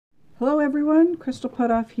Hello everyone, Crystal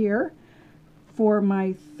Putoff here for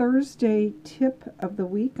my Thursday tip of the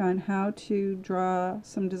week on how to draw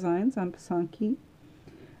some designs on Pysanky.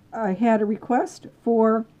 I had a request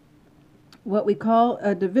for what we call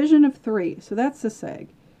a division of 3, so that's this egg.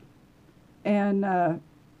 And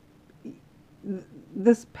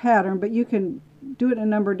this pattern, but you can do it in a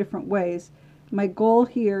number of different ways. My goal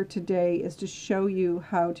here today is to show you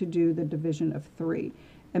how to do the division of 3.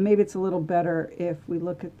 And maybe it's a little better if we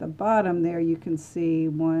look at the bottom there, you can see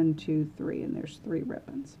 1, 2, 3, and there's 3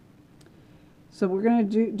 ribbons. So we're going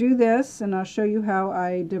to do this, and I'll show you how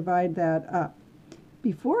I divide that up.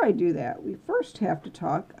 Before I do that, we first have to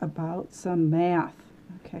talk about some math.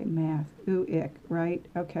 Okay, math. Ooh, ick, right?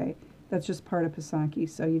 Okay, that's just part of Pysanky,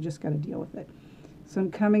 so you just got to deal with it. So I'm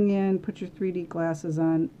coming in, put your 3D glasses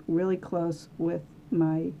on, really close with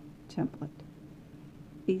my template.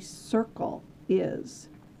 A circle is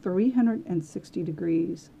 360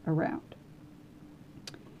 degrees around.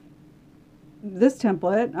 This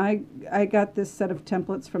template, I got this set of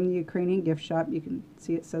templates from the Ukrainian gift shop. You can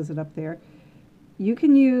see it says it up there. You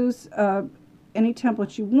can use any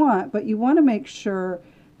template you want, but you want to make sure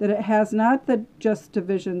that it has not the just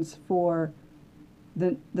divisions for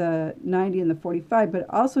the 90 and the 45, but it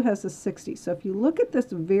also has the 60. So if you look at this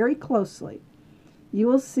very closely, you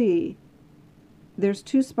will see there's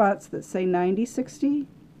 2 spots that say 90, 60,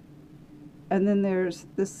 and then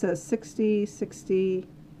this says 60, 60,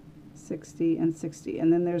 60, and 60.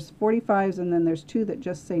 And then there's 45s, and then there's 2 that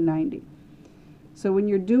just say 90. So when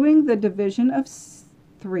you're doing the division of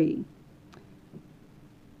 3,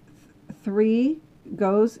 3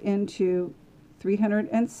 goes into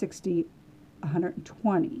 360,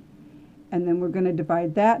 120. And then we're going to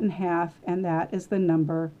divide that in half, and that is the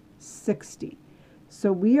number 60.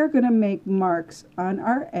 So we are going to make marks on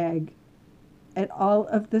our egg at all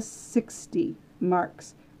of the 60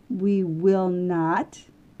 marks. We will not,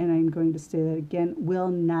 and I'm going to say that again, will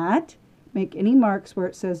not make any marks where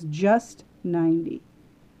it says just 90.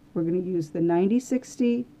 We're going to use the 90,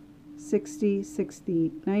 60, 60,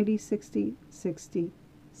 60, 90, 60, 60,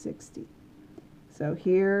 60. So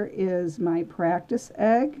here is my practice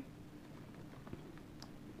egg.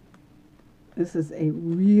 This is a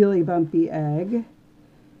really bumpy egg.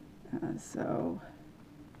 So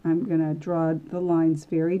I'm going to draw the lines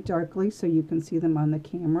very darkly so you can see them on the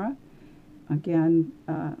camera. Again,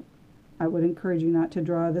 I would encourage you not to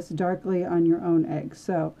draw this darkly on your own egg.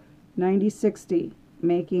 So 90, 60,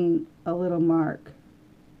 making a little mark.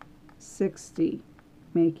 60,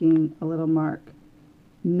 making a little mark.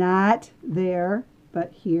 Not there,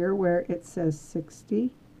 but here where it says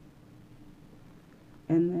 60.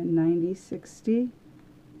 And then 90, 60.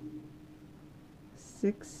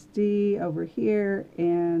 60 over here,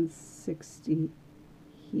 and 60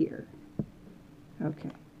 here. Okay,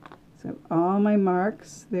 so all my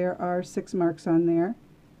marks, there are 6 marks on there.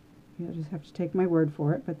 You'll just have to take my word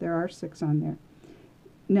for it, but there are 6 on there.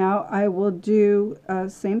 Now I will do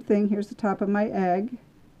same thing. Here's the top of my egg,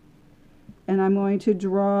 and I'm going to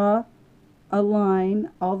draw a line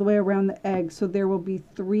all the way around the egg, so there will be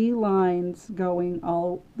 3 lines going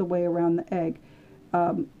all the way around the egg.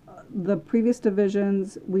 The previous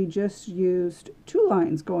divisions, we just used 2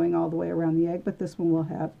 lines going all the way around the egg, but this one will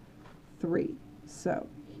have 3. So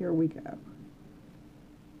here we go.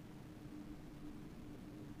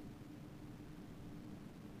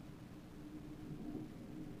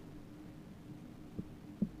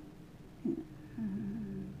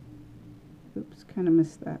 Oops, kind of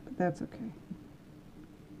missed that, but that's okay.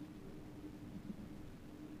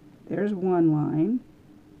 There's 1 line.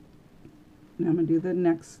 Now I'm going to do the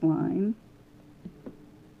next line.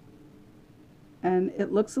 And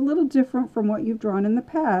it looks a little different from what you've drawn in the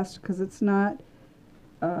past because it's not,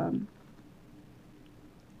 at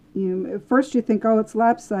first you think, oh, it's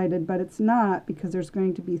lopsided, but it's not, because there's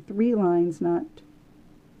going to be 3 lines, not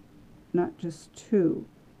just 2.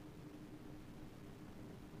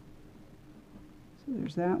 So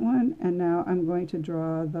there's that one, and now I'm going to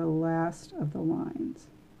draw the last of the lines.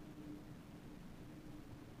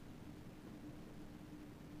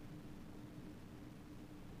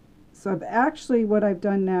 So I've actually, what I've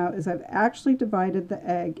done now is I've actually divided the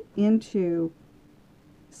egg into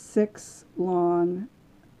 6 long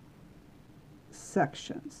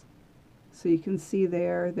sections. So you can see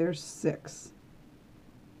there's 6.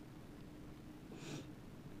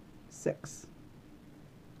 6.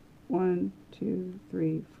 1, 2,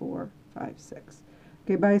 3, 4, 5, 6.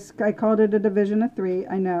 Okay, but I called it a division of 3,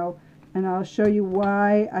 I know, and I'll show you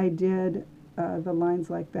why I did the lines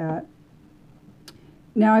like that.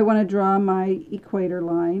 Now I want to draw my equator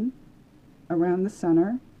line around the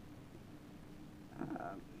center.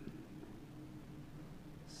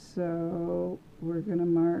 So we're going to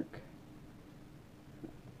mark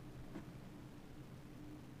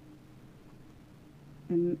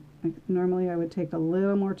and normally I would take a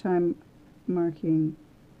little more time marking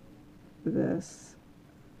this,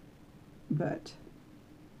 but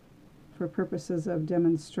for purposes of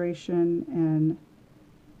demonstration and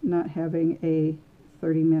not having a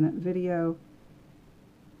 30-minute video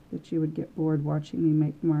that you would get bored watching me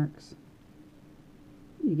make marks,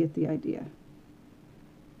 you get the idea.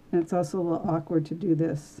 And it's also a little awkward to do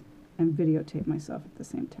this and videotape myself at the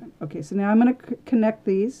same time. Okay, so now I'm going to connect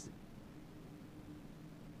these.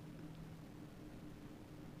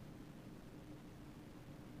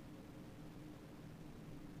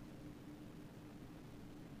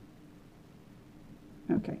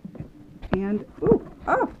 Okay, and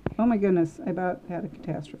oh my goodness, I about had a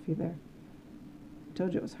catastrophe there. I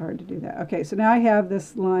told you it was hard to do that. Okay, so now I have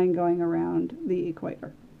this line going around the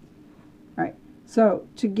equator. All right, so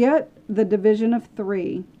to get the division of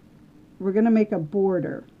 3, we're going to make a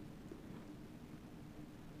border.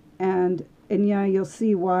 And yeah, you'll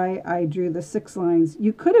see why I drew the 6 lines.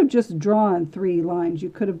 You could have just drawn 3 lines. You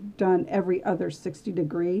could have done every other 60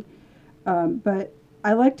 degree. But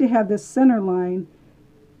I like to have this center line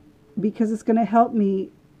because it's going to help me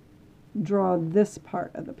draw this part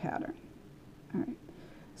of the pattern. All right.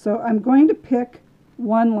 So I'm going to pick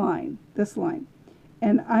one line, this line,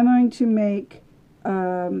 and I'm going to make,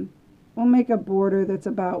 we'll make a border that's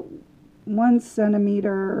about 1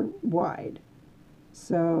 centimeter wide.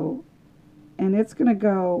 So, and it's going to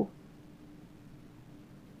go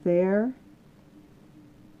there,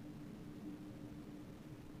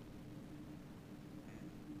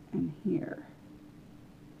 and here.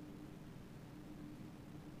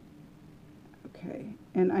 Okay,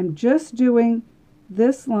 and I'm just doing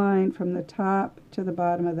this line from the top to the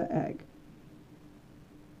bottom of the egg.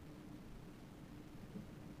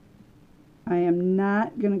 I am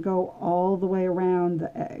not going to go all the way around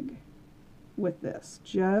the egg with this,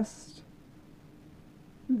 just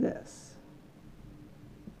this.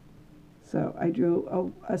 So I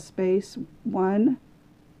drew a space 1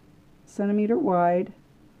 centimeter wide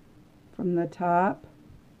from the top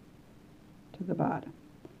to the bottom.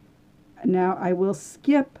 Now I will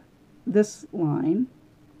skip this line,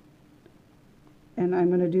 and I'm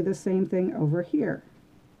going to do the same thing over here.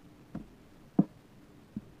 So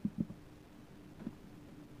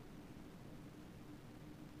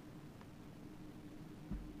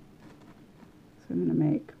I'm going to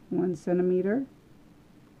make 1 centimeter,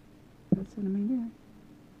 1 centimeter,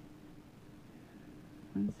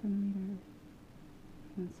 1 centimeter,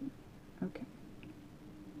 1 centimeter. Okay.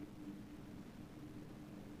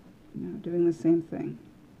 Now doing the same thing.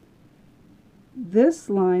 This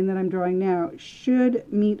line that I'm drawing now should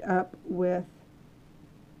meet up with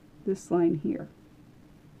this line here.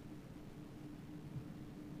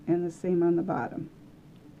 And the same on the bottom.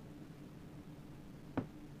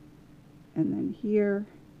 And then here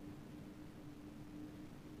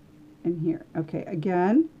and here. Okay,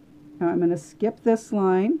 again, now I'm going to skip this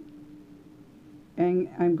line and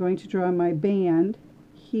I'm going to draw my band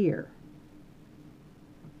here.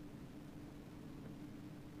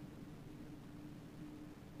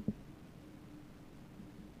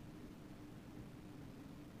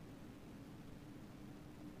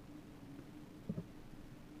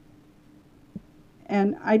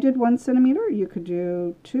 And I did 1 centimeter. You could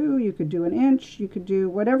do 2, you could do 1 inch, you could do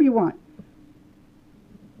whatever you want.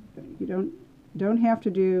 You don't have to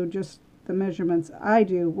do just the measurements I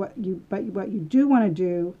do. But what you do want to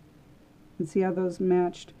do, and see how those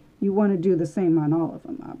matched, you want to do the same on all of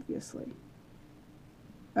them, obviously.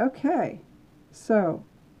 Okay, so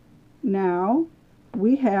now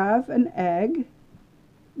we have an egg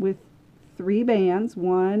with 3 bands,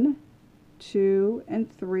 1, 2, and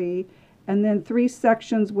 3. And then 3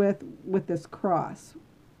 sections with this cross,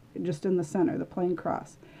 just in the center, the plain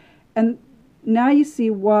cross. And now you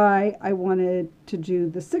see why I wanted to do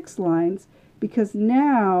the 6 lines, because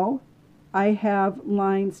now I have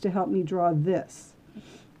lines to help me draw this.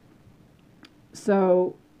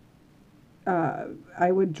 So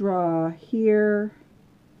I would draw here,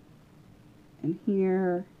 and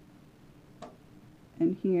here,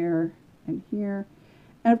 and here, and here.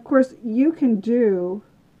 And of course, you can do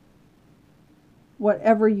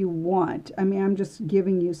whatever you want. I mean, I'm just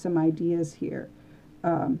giving you some ideas here.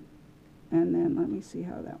 And then let me see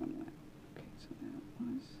how that one went. Okay, so that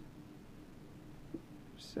was,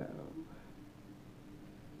 so,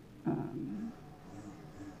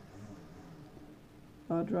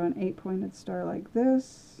 I'll draw an 8-pointed star like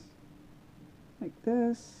this, like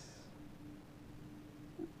this,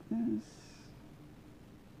 like this,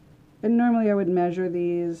 And normally I would measure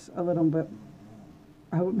these a little bit.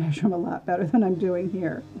 I would measure them a lot better than I'm doing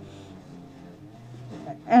here.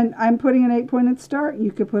 And I'm putting an 8-pointed star.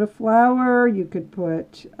 You could put a flower. You could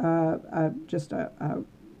put just a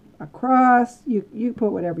cross. You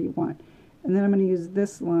put whatever you want. And then I'm going to use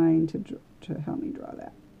this line to help me draw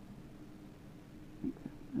that. Make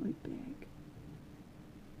that really big.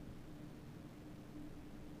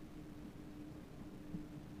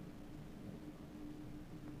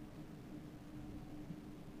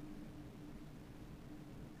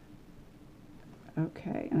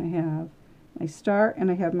 Okay, and I have my star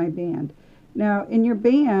and I have my band. Now in your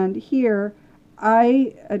band here,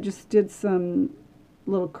 I just did some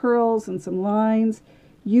little curls and some lines.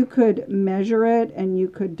 You could measure it and you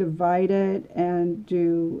could divide it and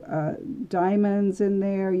do diamonds in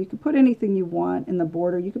there. You could put anything you want in the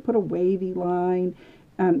border. You could put a wavy line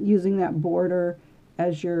using that border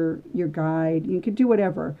as your guide. You could do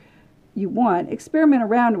whatever you want. Experiment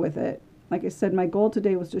around with it. Like I said, my goal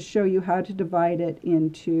today was to show you how to divide it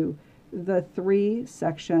into the 3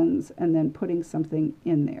 sections and then putting something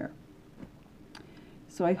in there.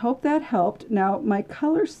 So I hope that helped. Now my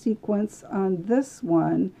color sequence on this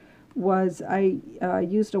one was I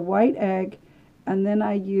used a white egg, and then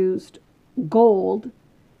I used gold,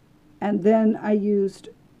 and then I used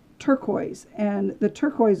turquoise, and the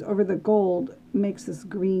turquoise over the gold makes this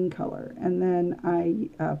green color, and then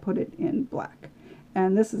I put it in black.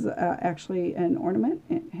 And this is actually an ornament.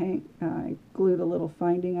 I glued a little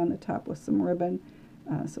finding on the top with some ribbon.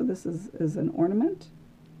 So this is an ornament.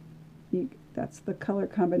 That's the color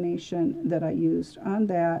combination that I used on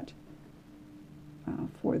that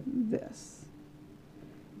for this.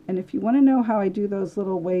 And if you want to know how I do those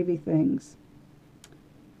little wavy things,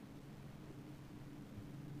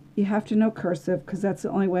 you have to know cursive, because that's the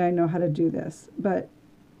only way I know how to do this. But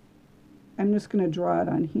I'm just going to draw it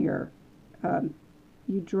on here.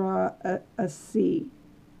 You draw a C,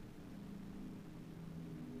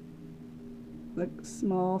 the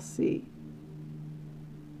small C.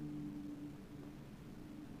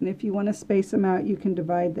 And if you want to space them out, you can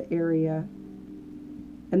divide the area.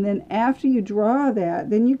 And then after you draw that,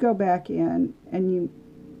 then you go back in and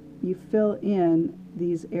you fill in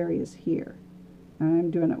these areas here.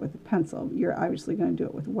 I'm doing it with a pencil. You're obviously going to do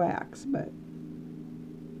it with wax, but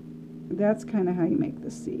that's kind of how you make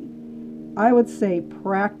the C. I would say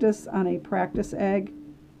practice on a practice egg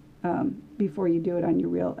before you do it on your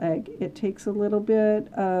real egg. It takes a little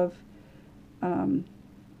bit of,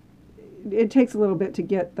 it takes a little bit to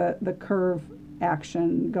get the curve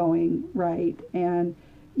action going right. And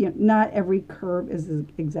you know, not every curve is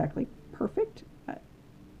exactly perfect.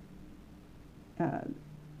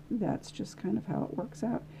 That's just kind of how it works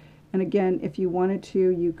out. And again, if you wanted to,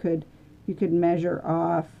 you could measure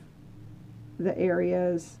off the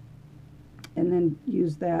areas and then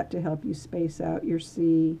use that to help you space out your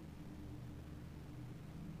C.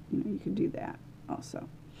 You know, you could do that also.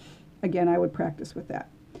 Again, I would practice with that.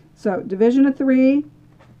 So division of 3,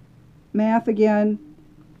 math again,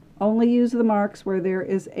 only use the marks where there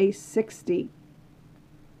is a 60.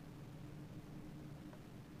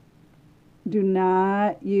 Do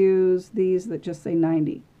not use these that just say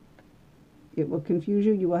 90. It will confuse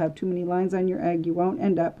you. You will have too many lines on your egg. You won't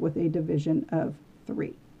end up with a division of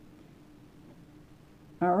 3.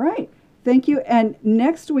 All right. Thank you. And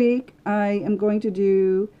next week I am going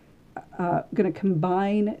to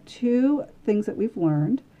combine 2 things that we've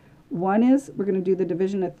learned. One is we're going to do the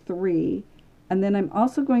division of 3, and then I'm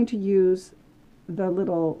also going to use the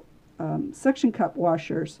little suction cup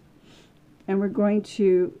washers, and we're going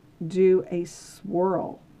to do a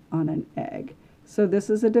swirl on an egg. So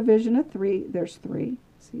this is a division of 3. There's 3.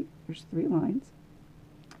 See, there's 3 lines.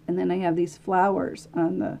 And then I have these flowers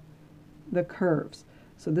on the curves.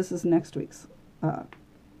 So this is next week's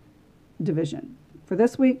division. For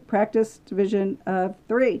this week, practice division of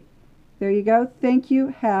 3. There you go. Thank you.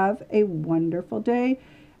 Have a wonderful day.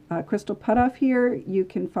 Crystal Putoff here. You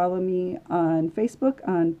can follow me on Facebook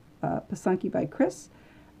on Pysanky by Chris.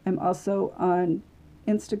 I'm also on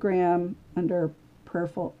Instagram under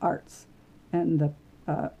Prayerful Arts. And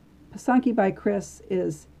the Pysanky by Chris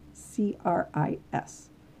is CRIS.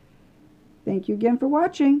 Thank you again for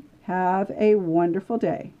watching. Have a wonderful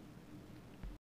day.